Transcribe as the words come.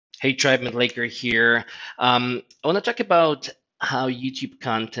Hey, Tribe Laker here. I want to talk about how YouTube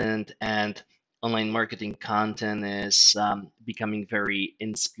content and online marketing content is becoming very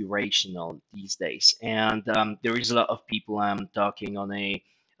inspirational these days. And there is a lot of people I'm talking on a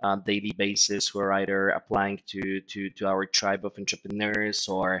daily basis who are either applying to our tribe of entrepreneurs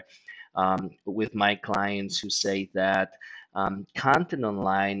or with my clients who say that content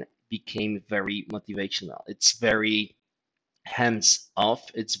online became very motivational. It's very hands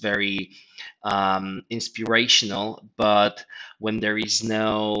off. It's very inspirational, but when there is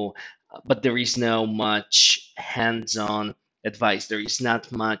no much hands-on advice. There is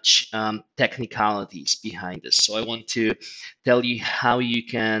not much technicalities behind this. So I want to tell you how you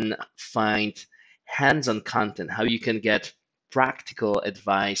can find hands-on content, how you can get practical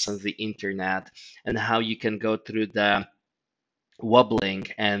advice on the internet, and how you can go through the wobbling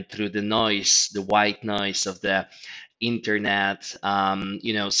and through the noise, the white noise of the internet,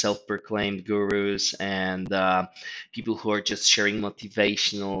 self-proclaimed gurus and people who are just sharing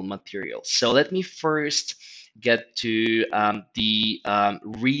motivational material. So let me first get to the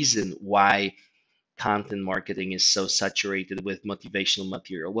reason why content marketing is so saturated with motivational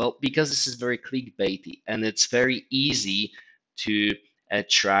material. Well, because this is very clickbaity and it's very easy to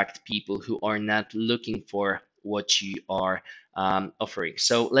attract people who are not looking for what you are offering.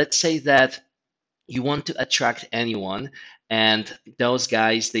 So let's say that you want to attract anyone, and those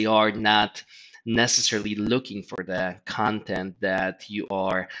guys, they are not necessarily looking for the content that you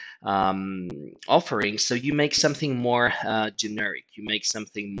are offering. So you make something more generic. You make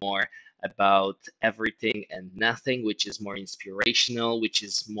something more about everything and nothing, which is more inspirational, which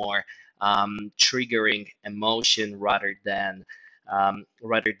is more triggering emotion rather than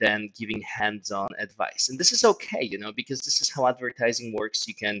giving hands-on advice. And this is okay, because this is how advertising works.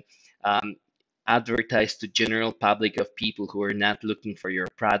 You can um, advertise to general public of people who are not looking for your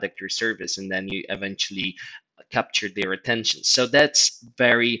product or service, and then you eventually capture their attention. So that's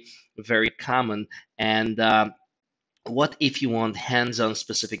very, very common. And what if you want hands-on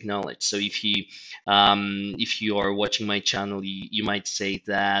specific knowledge? So if you are watching my channel, you might say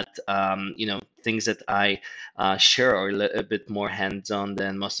that things that I share are a bit more hands-on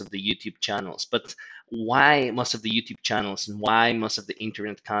than most of the YouTube channels. But why most of the YouTube channels and why most of the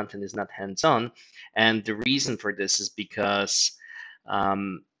internet content is not hands-on? And the reason for this is because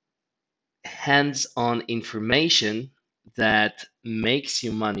um, hands-on information that makes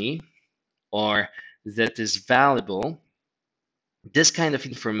you money or that is valuable, this kind of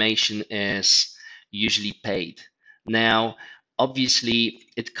information is usually paid. Now, obviously,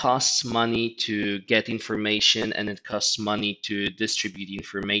 it costs money to get information and it costs money to distribute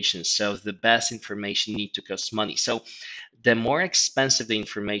information. So the best information need to cost money. So the more expensive the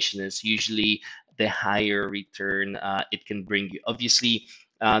information is, usually the higher return it can bring you. Obviously,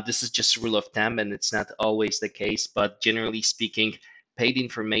 this is just a rule of thumb and it's not always the case, but generally speaking, paid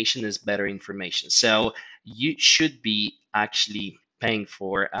information is better information. So you should be actually paying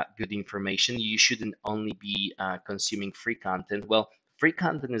for good information. You shouldn't only be consuming free content. Well, free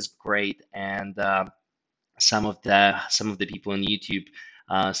content is great, and some of the people on YouTube,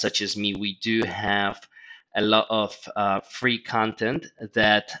 such as me, we do have a lot of free content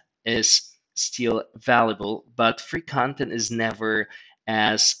that is still valuable, but free content is never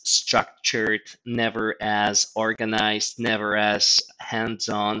as structured, never as organized, never as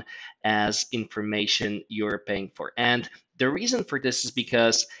hands-on as information you're paying for. And the reason for this is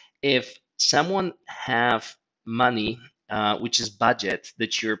because if someone have money, which is budget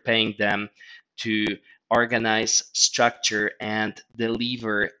that you're paying them to organize, structure, and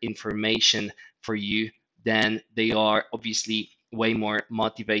deliver information for you, then they are obviously way more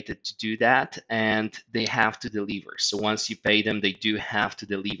motivated to do that and they have to deliver. So once you pay them, they do have to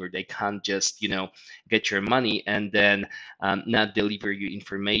deliver. They can't just, get your money and then not deliver you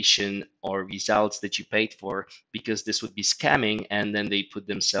information or results that you paid for, because this would be scamming, and then they put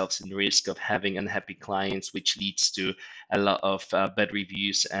themselves in risk of having unhappy clients, which leads to a lot of bad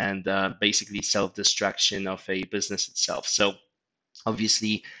reviews and basically self-destruction of a business itself. So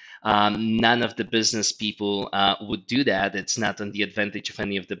obviously, none of the business people would do that. It's not on the advantage of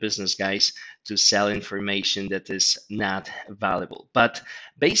any of the business guys to sell information that is not valuable. But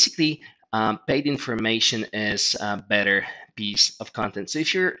basically, paid information is a better piece of content. So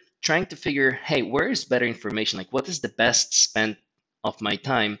if you're trying to figure, hey, where is better information? Like, what is the best spent of my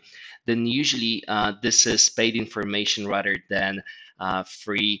time? Then usually this is paid information rather than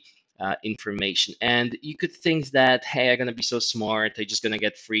free information. And you could think that, hey, I'm going to be so smart, I'm just going to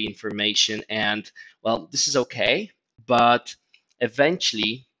get free information. And well, this is okay. But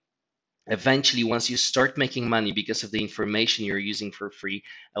eventually, eventually, once you start making money because of the information you're using for free,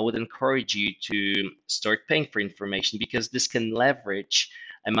 I would encourage you to start paying for information, because this can leverage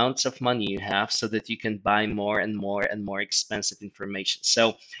amounts of money you have so that you can buy more and more and more expensive information.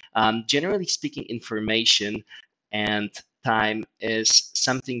 So generally speaking, information and time is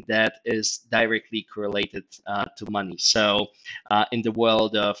something that is directly correlated to money. So in the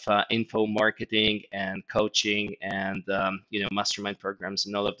world of info marketing and coaching and mastermind programs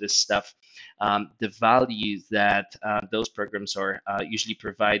and all of this stuff, the value that those programs are usually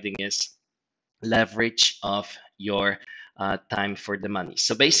providing is leverage of your time for the money.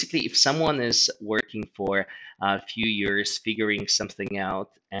 So basically, if someone is working for a few years figuring something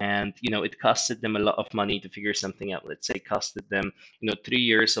out, and it costed them a lot of money to figure something out, let's say it costed them 3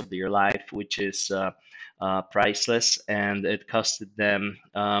 years of their life, which is priceless, and it costed them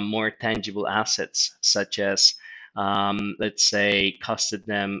more tangible assets, such as let's say costed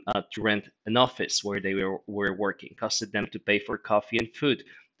them to rent an office where they were working, costed them to pay for coffee and food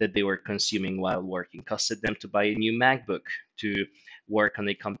that they were consuming while working, costed them to buy a new MacBook to work on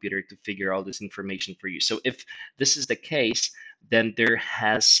a computer to figure all this information for you. So if this is the case, then there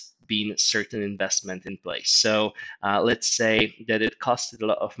has been certain investment in place. So let's say that it costed a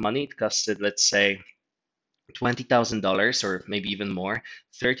lot of money. It costed, let's say, $20,000 or maybe even more,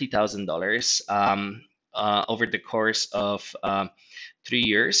 $30,000 over the course of 3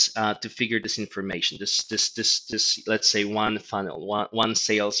 years to figure this information, this let's say one funnel, one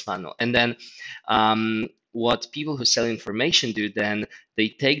sales funnel. And then what people who sell information do, then they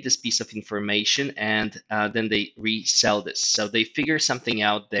take this piece of information and then they resell this. So they figure something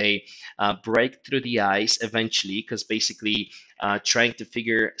out, they break through the ice eventually, because basically trying to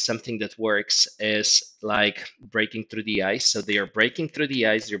figure something that works is like breaking through the ice. So they are breaking through the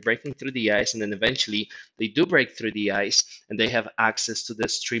ice, they're breaking through the ice, and then eventually they do break through the ice and they have access to the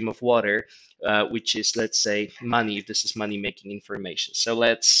stream of water, which is, let's say, money, if this is money making information. So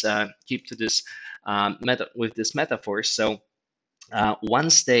let's keep to this with this metaphor. So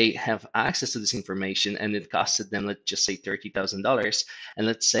once they have access to this information and it costed them, let's just say $30,000, and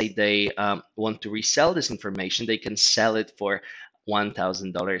let's say they want to resell this information, they can sell it for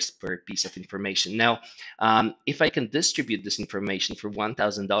 $1,000 per piece of information. Now, if I can distribute this information for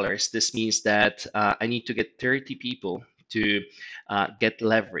 $1,000, this means that I need to get 30 people to get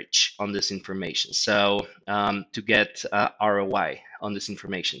leverage on this information. So to get ROI on this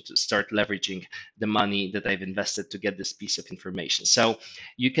information, to start leveraging the money that I've invested to get this piece of information. So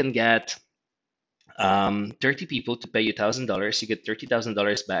you can get 30 people to pay you $1,000, you get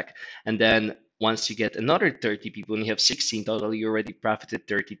 $30,000 back. And then once you get another 30 people and you have 16 total, you already profited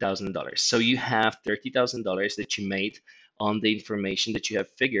 $30,000. So you have $30,000 that you made on the information that you have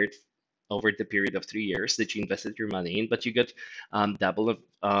figured over the period of 3 years that you invested your money in, but you got double of,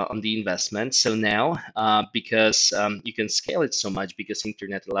 on the investment. So now, because you can scale it so much, because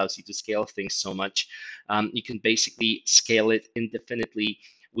internet allows you to scale things so much, you can basically scale it indefinitely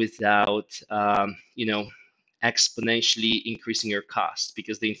without exponentially increasing your cost,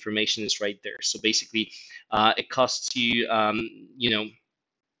 because the information is right there. So basically, it costs you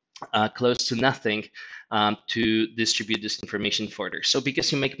close to nothing to distribute this information further. So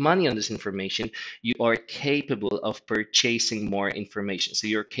because you make money on this information, you are capable of purchasing more information. So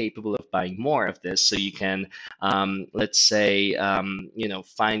you're capable of buying more of this. So you can, let's say,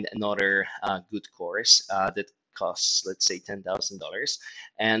 find another good course that costs, let's say, $10,000,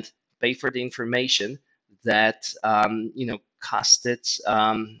 and pay for the information that costed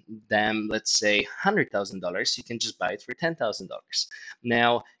them, let's say, $100,000. You can just buy it for $10,000.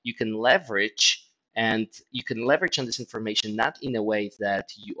 Now you can leverage, and you can leverage on this information not in a way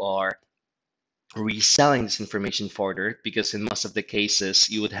that you are reselling this information further, because in most of the cases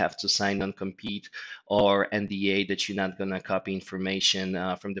you would have to sign non-compete or NDA that you're not going to copy information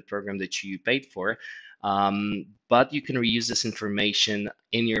from the program that you paid for. But you can reuse this information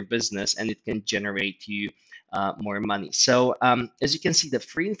in your business and it can generate you more money. So as you can see, the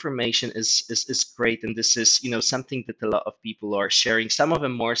free information is great, and this is something that a lot of people are sharing. Some of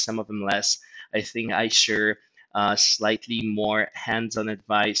them more, some of them less. I think I share slightly more hands-on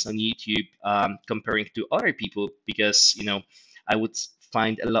advice on YouTube comparing to other people, because I would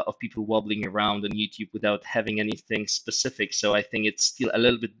find a lot of people wobbling around on YouTube without having anything specific. So I think it's still a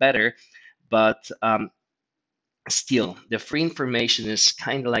little bit better, but still, the free information is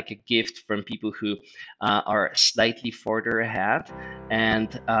kind of like a gift from people who are slightly further ahead,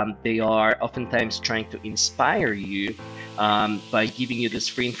 and they are oftentimes trying to inspire you by giving you this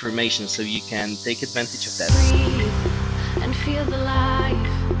free information so you can take advantage of that. Breathe and feel the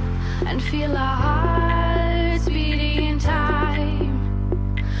life and feel our heart.